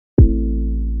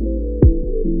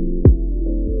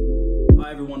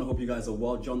guys are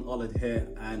well. John Ollard here,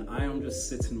 and I am just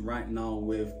sitting right now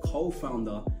with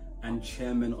co-founder and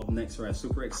chairman of NextRise.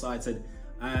 Super excited.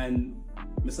 And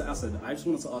Mr. Asad, I just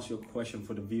wanted to ask you a question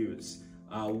for the viewers.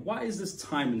 Why is this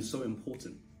timing so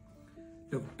important?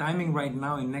 Look, timing right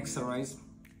now in NextRise,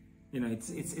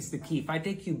 it's the key. If I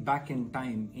take you back in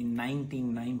time in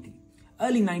 1990,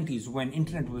 early 90s, when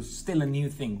internet was still a new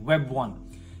thing, Web 1,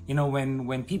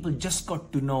 when people just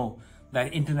got to know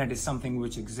that internet is something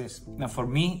which exists. Now, for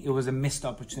me, it was a missed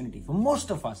opportunity. For most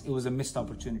of us, it was a missed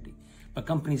opportunity. But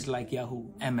companies like Yahoo,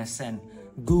 MSN,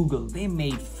 Google, they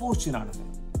made fortune out of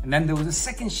it. And then there was a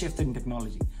second shift in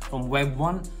technology from Web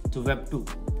 1 to Web 2.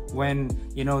 When,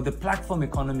 the platform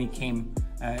economy came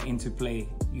into play,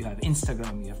 you have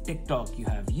Instagram, you have TikTok, you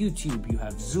have YouTube, you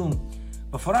have Zoom.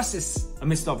 But for us, it's a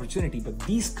missed opportunity. But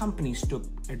these companies took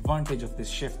advantage of this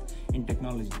shift in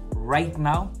technology. Right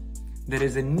now, there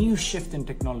is a new shift in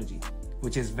technology,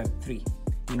 which is Web 3.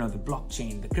 The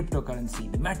blockchain, the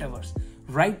cryptocurrency, the Metaverse.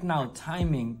 Right now,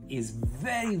 timing is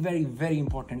very, very, very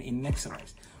important in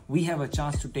NextRise. We have a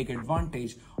chance to take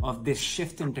advantage of this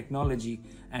shift in technology.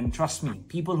 And trust me,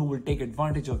 people who will take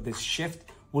advantage of this shift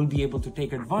will be able to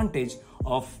take advantage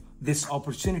of this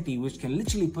opportunity, which can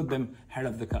literally put them ahead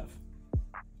of the curve.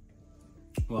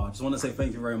 Well, I just want to say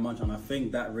thank you very much. And I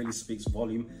think that really speaks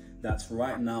volume. That's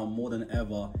right now, more than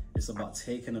ever, it's about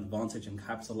taking advantage and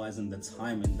capitalizing the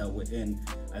timing that we're in,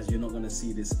 as you're not going to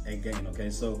see this again,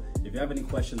 okay? So if you have any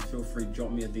questions, feel free,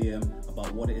 drop me a DM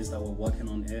about what it is that we're working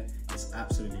on here. It's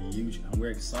absolutely huge, and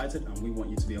we're excited, and we want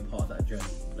you to be a part of that journey.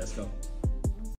 Let's go.